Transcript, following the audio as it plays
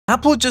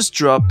Apple just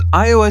dropped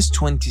iOS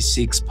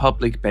 26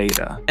 public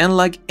beta, and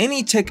like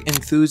any tech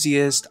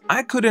enthusiast,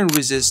 I couldn't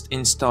resist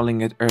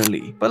installing it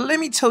early. But let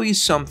me tell you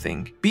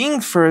something,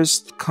 being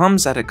first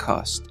comes at a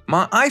cost.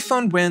 My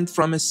iPhone went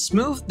from a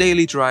smooth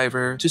daily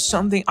driver to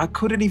something I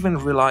couldn't even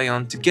rely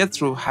on to get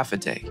through half a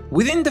day.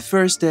 Within the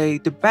first day,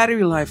 the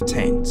battery life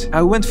tanked.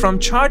 I went from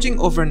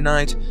charging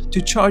overnight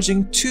to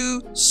charging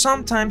 2,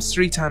 sometimes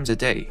 3 times a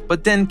day.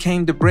 But then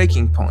came the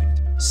breaking point.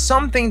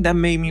 Something that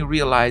made me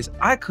realize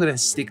I couldn't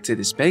stick to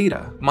this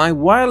beta. My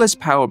wireless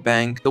power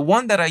bank, the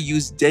one that I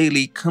use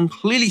daily,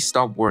 completely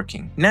stopped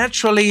working.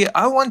 Naturally,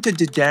 I wanted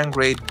to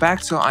downgrade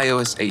back to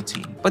iOS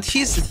 18. But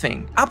here's the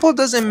thing, Apple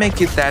doesn't make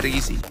it that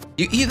easy.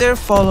 You either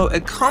follow a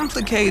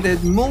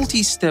complicated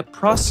multi-step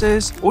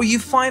process or you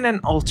find an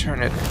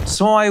alternative.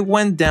 So I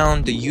went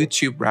down the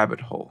YouTube rabbit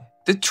hole.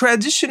 The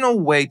traditional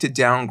way to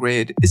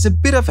downgrade is a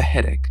bit of a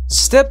headache.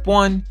 Step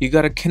 1, you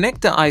gotta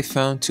connect the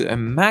iPhone to a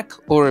Mac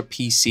or a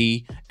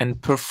PC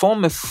and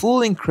perform a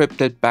full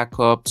encrypted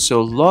backup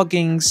so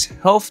logins,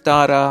 health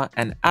data,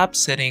 and app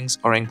settings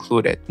are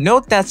included.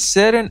 Note that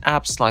certain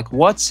apps like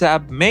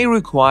WhatsApp may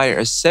require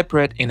a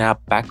separate in-app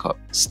backup.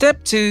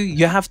 Step 2,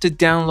 you have to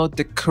download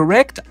the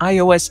correct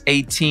iOS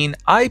 18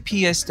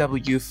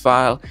 IPSW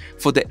file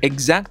for the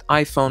exact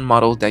iPhone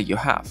model that you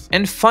have.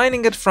 And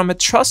finding it from a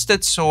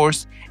trusted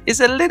source is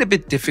a little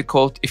bit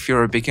difficult if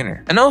you're a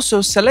beginner. And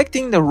also,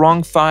 selecting the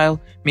wrong file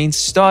means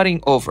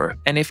starting over,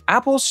 and if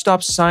Apple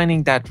stops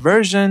signing that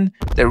version,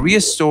 the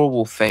restore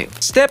will fail.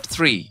 Step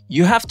 3,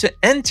 you have to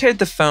enter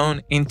the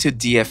phone into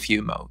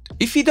DFU mode.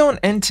 If you don't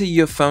enter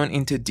your phone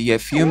into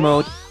DFU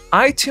mode,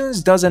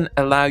 iTunes doesn't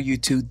allow you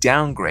to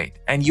downgrade,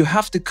 and you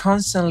have to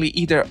constantly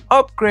either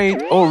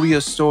upgrade or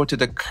restore to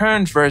the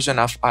current version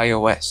of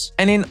iOS.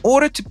 And in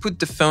order to put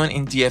the phone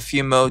in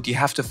DFU mode, you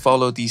have to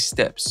follow these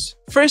steps.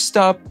 First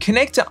up,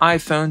 connect the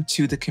iPhone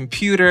to the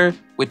computer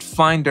with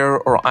Finder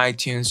or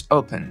iTunes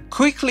open.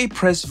 Quickly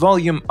press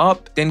volume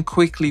up, then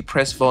quickly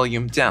press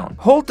volume down.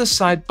 Hold the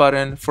side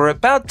button for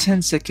about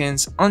 10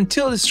 seconds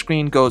until the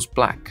screen goes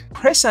black.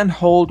 Press and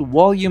hold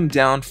volume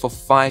down for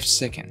 5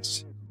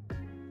 seconds.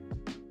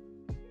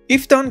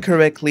 If done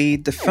correctly,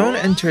 the phone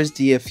enters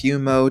DFU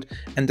mode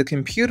and the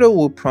computer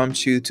will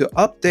prompt you to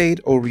update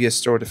or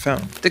restore the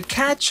phone. The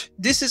catch?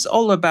 This is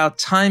all about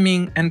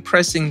timing and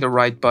pressing the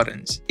right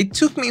buttons. It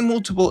took me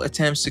multiple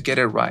attempts to get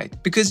it right,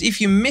 because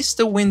if you miss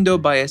the window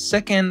by a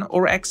second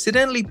or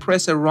accidentally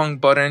press a wrong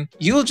button,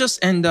 you'll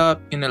just end up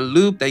in a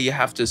loop that you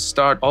have to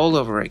start all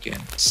over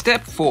again.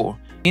 Step 4.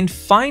 In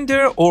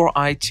Finder or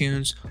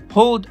iTunes,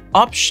 hold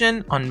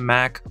Option on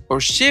Mac or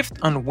Shift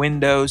on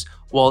Windows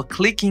while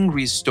clicking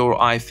Restore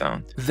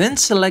iPhone. Then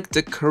select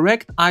the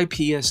correct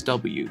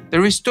IPSW. The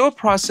restore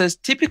process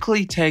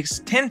typically takes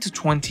 10 to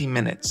 20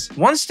 minutes.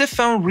 Once the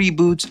phone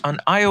reboots on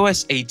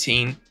iOS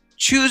 18,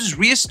 choose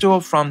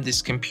Restore from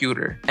this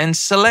computer and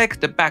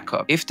select the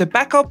backup. If the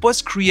backup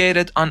was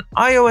created on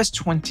iOS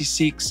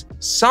 26,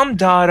 some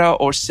data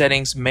or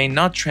settings may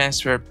not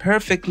transfer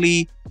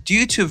perfectly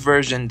due to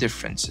version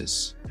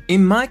differences.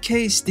 In my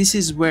case, this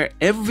is where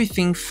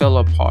everything fell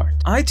apart.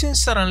 iTunes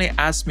suddenly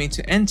asked me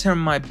to enter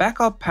my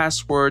backup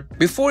password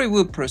before it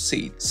would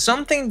proceed,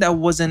 something that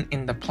wasn't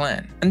in the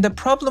plan. And the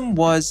problem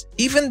was,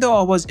 even though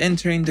I was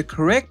entering the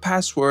correct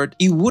password,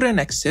 it wouldn't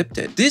accept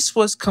it. This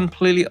was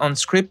completely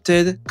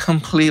unscripted,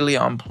 completely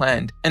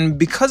unplanned. And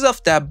because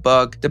of that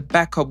bug, the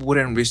backup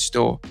wouldn't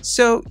restore.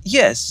 So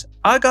yes,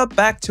 I got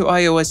back to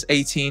iOS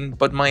 18,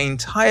 but my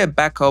entire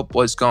backup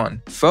was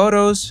gone.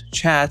 Photos,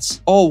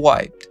 chats, all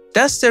wiped.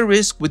 That's the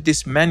risk with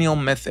this manual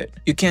method.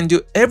 You can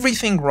do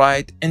everything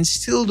right and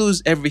still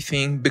lose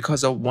everything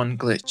because of one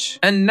glitch.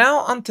 And now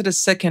onto the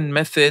second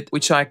method,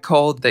 which I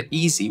call the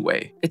easy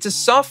way. It's a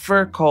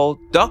software called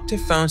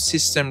Dr.Fone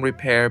System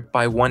Repair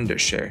by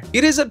Wondershare.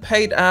 It is a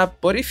paid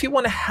app, but if you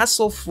want a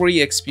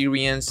hassle-free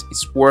experience,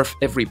 it's worth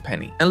every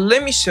penny. And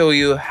let me show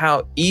you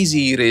how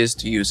easy it is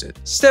to use it.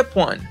 Step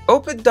 1.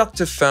 Open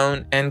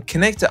Dr.Fone and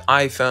connect the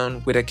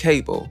iPhone with a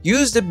cable.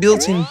 Use the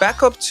built-in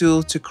backup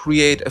tool to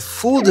create a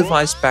full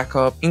device backup,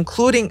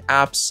 including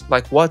apps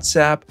like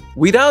WhatsApp,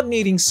 without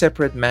needing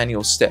separate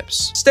manual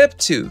steps. Step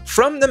 2.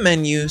 From the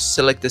menu,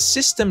 select the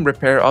System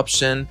Repair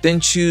option,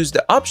 then choose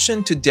the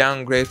option to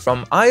downgrade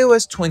from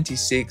iOS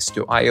 26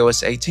 to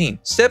iOS 18.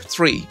 Step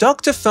 3.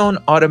 Dr.Fone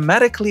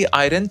automatically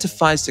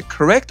identifies the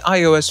correct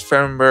iOS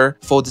firmware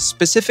for the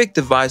specific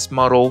device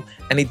model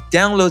and it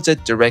downloads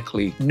it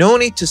directly. No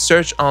need to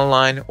search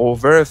online or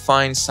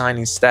verifying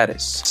sign-in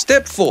status.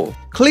 Step 4.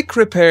 Click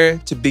Repair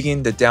to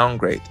begin the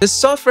downgrade. The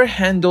software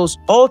handles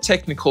all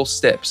technical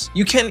steps.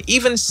 You can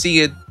even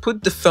see it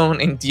put the phone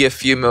in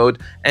DFU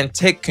mode and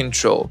take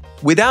control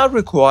without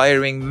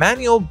requiring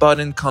manual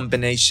button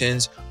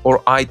combinations or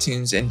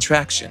iTunes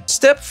interaction.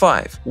 Step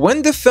 5.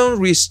 When the phone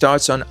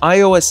restarts on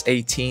iOS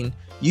 18,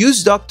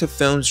 use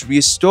Dr.Fone's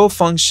restore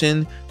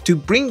function to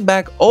bring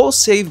back all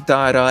saved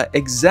data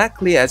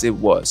exactly as it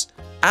was.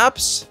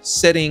 Apps,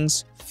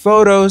 settings,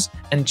 photos,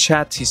 and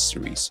chat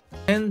histories.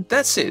 And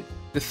that's it.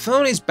 The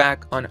phone is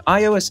back on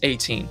iOS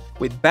 18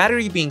 with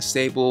battery being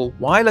stable,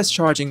 wireless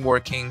charging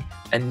working,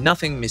 and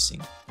nothing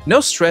missing. No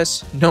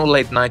stress, no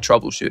late night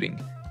troubleshooting.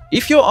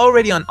 If you're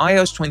already on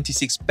iOS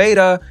 26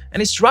 beta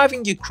and it's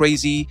driving you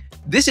crazy,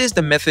 this is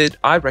the method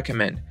I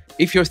recommend.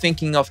 If you're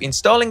thinking of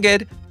installing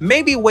it,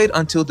 maybe wait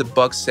until the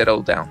bugs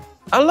settle down.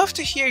 I'd love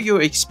to hear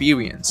your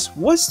experience.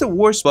 What's the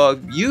worst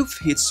bug you've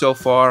hit so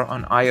far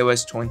on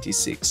iOS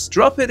 26?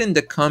 Drop it in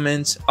the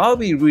comments, I'll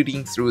be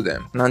reading through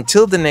them. And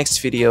until the next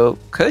video,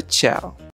 ciao.